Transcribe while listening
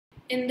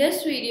In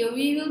this video,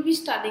 we will be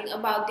studying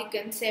about the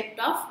concept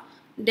of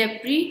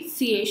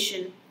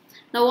depreciation.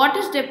 Now, what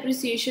is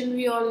depreciation?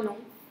 We all know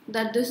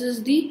that this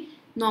is the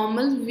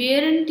normal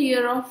wear and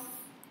tear of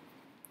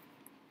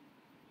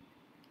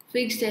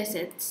fixed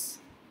assets.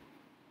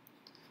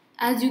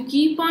 As you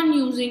keep on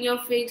using your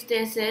fixed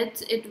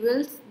assets, it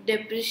will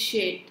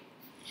depreciate.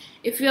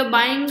 If you are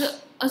buying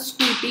a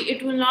scooty,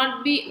 it will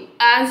not be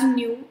as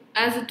new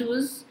as it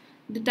was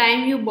the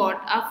time you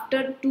bought.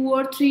 After 2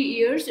 or 3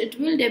 years, it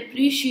will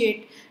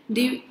depreciate.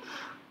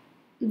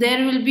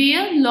 There will be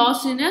a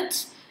loss in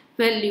its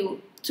value.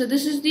 So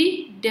this is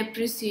the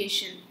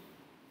depreciation.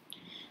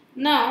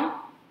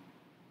 Now,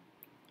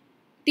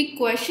 the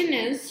question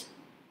is,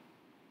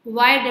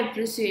 why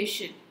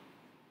depreciation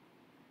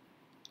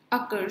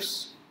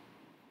occurs?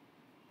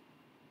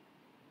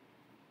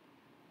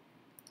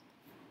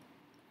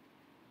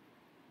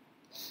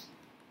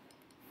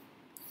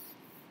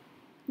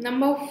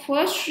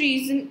 First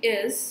reason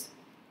is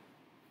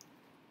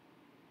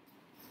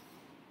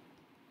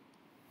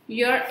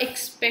your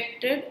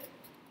expected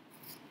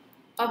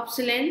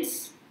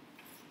obsolescence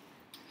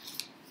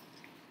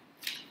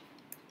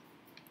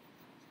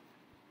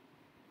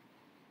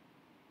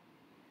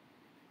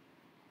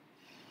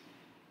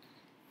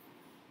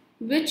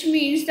which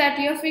means that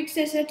your fixed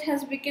asset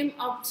has become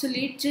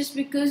obsolete just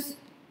because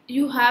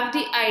you have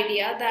the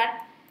idea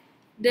that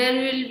there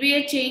will be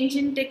a change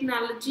in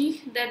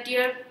technology, that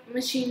your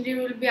machinery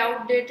will be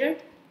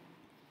outdated.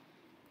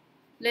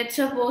 Let's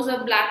suppose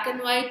a black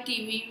and white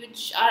TV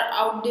which are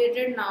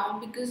outdated now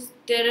because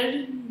there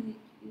are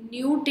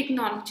new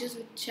technologies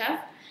which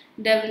have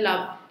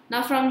developed.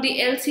 Now from the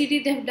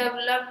LCD they have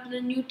developed the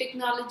new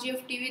technology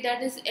of TV,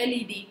 that is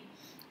LED.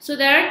 So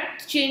there are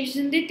changes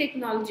in the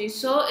technology.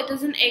 So it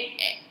is an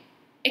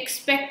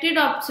expected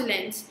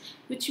obsolescence,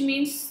 which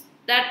means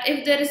that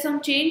if there is some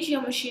change,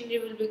 your machinery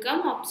will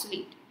become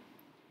obsolete.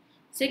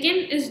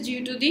 Second is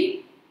due to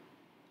the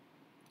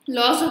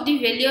loss of the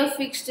value of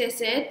fixed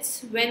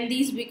assets when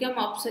these become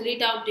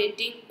obsolete,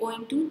 outdating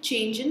owing to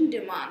change in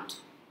demand.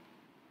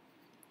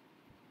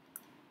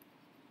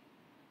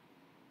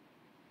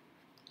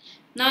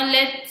 Now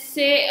let's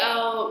say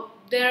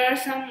there are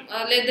some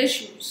leather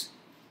shoes.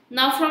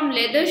 Now from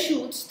leather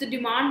shoes, the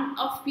demand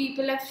of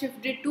people have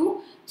shifted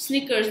to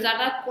sneakers, that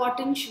are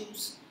cotton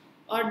shoes,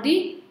 or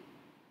the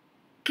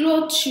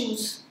cloth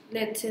shoes.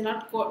 Let's say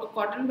not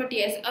cotton, but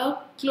yes,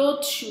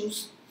 cloth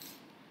shoes.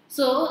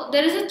 So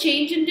there is a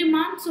change in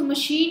demand. So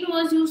machine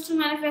was used to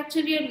manufacture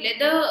your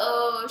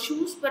leather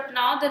shoes, but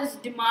now there is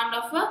demand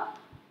of a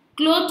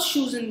cloth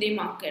shoes in the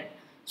market.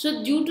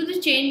 So due to the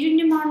change in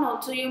demand,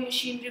 also your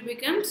machinery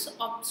becomes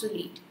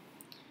obsolete.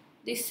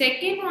 The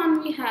second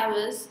one we have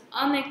is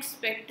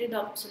unexpected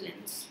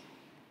obsolescence.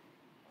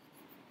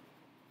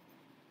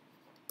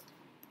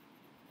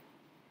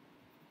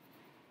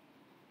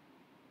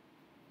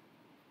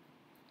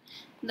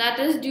 That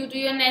is due to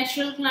your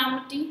natural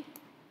calamity.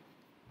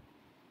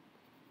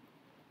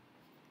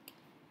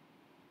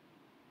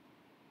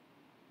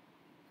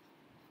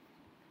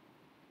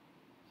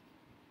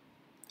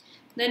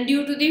 Then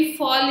due to the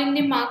fall in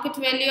the market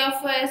value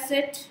of an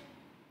asset,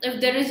 if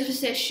there is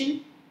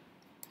recession.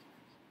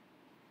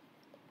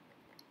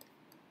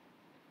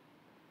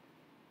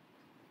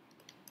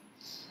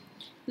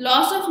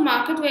 Loss of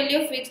market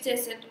value of fixed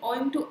asset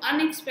owing to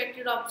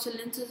unexpected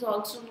obsolescence is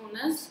also known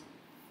as,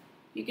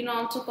 you can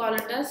also call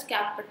it as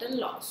capital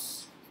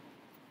loss.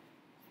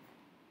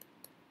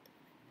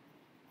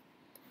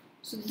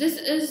 So this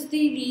is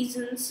the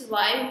reasons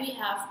why we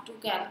have to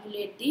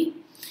calculate the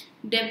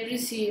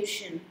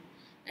depreciation.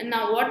 And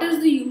now what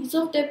is the use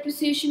of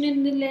depreciation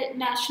in the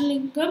national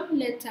income?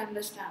 Let's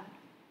understand.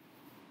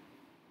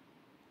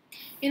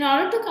 In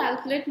order to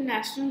calculate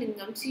national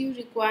income, you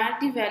require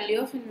the value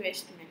of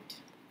investment.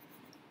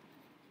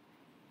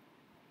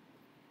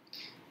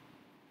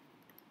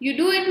 You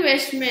do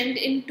investment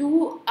in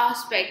two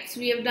aspects.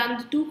 We have done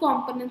the two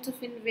components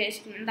of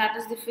investment, that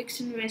is the fixed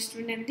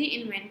investment and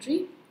the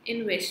inventory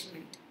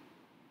investment.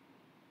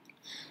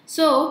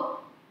 So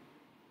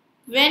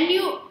when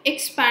you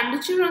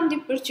expenditure on the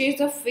purchase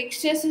of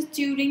fixed assets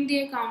during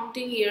the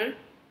accounting year,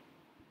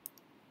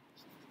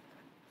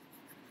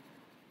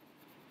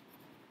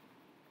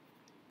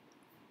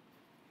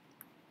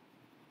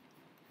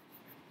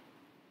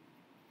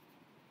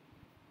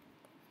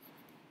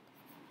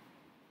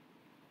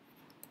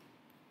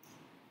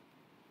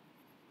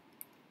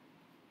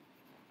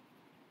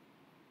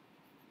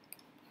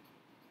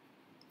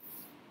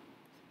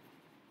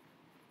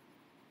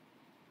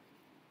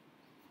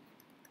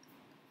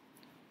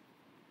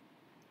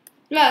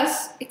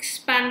 plus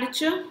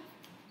expenditure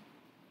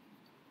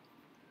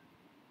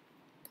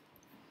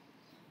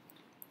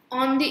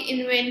on the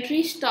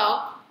inventory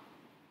stock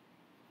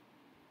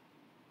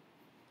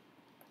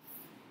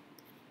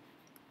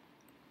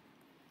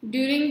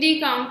during the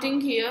accounting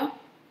year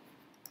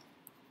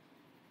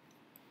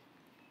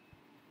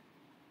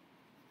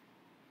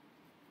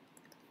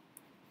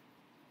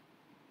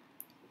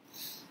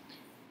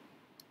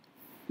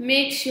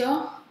makes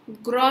your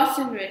gross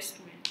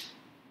investment.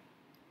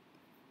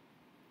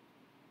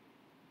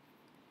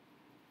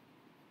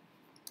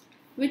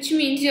 which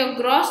means your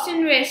gross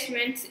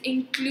investments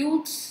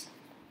includes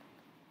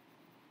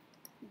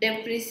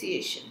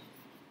depreciation,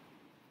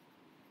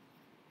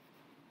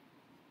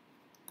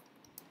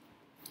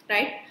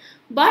 right?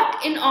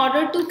 But in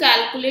order to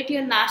calculate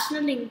your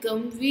national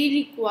income, we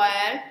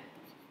require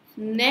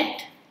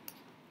net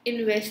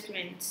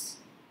investments,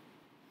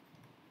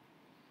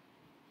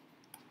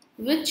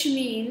 which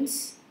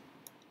means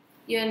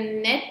your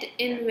net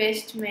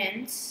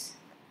investments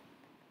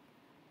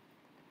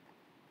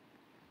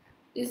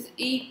is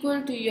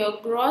equal to your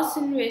gross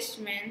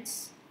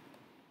investments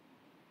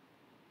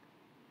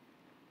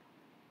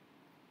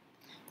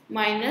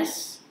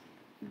minus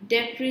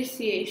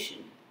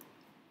depreciation.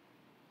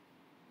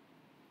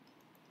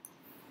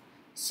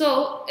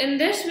 So in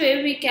this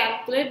way we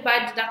calculate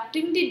by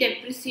deducting the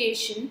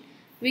depreciation,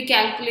 we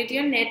calculate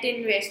your net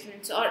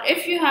investments. Or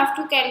if you have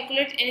to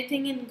calculate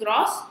anything in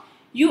gross,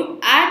 you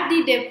add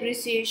the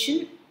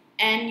depreciation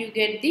and you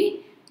get the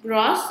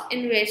gross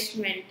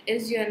investment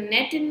is your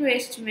net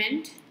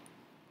investment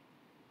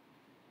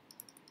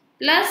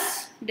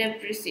plus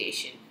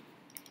depreciation.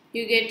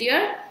 You get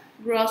your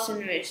gross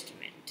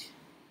investment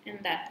in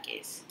that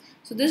case.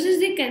 So this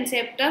is the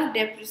concept of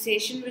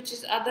depreciation, which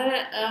is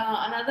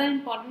another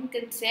important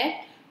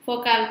concept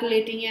for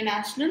calculating your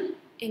national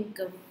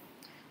income.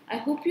 I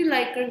hope you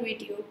like our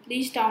video.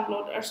 Please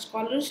download our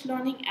Scholars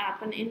Learning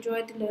app and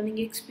enjoy the learning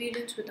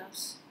experience with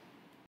us.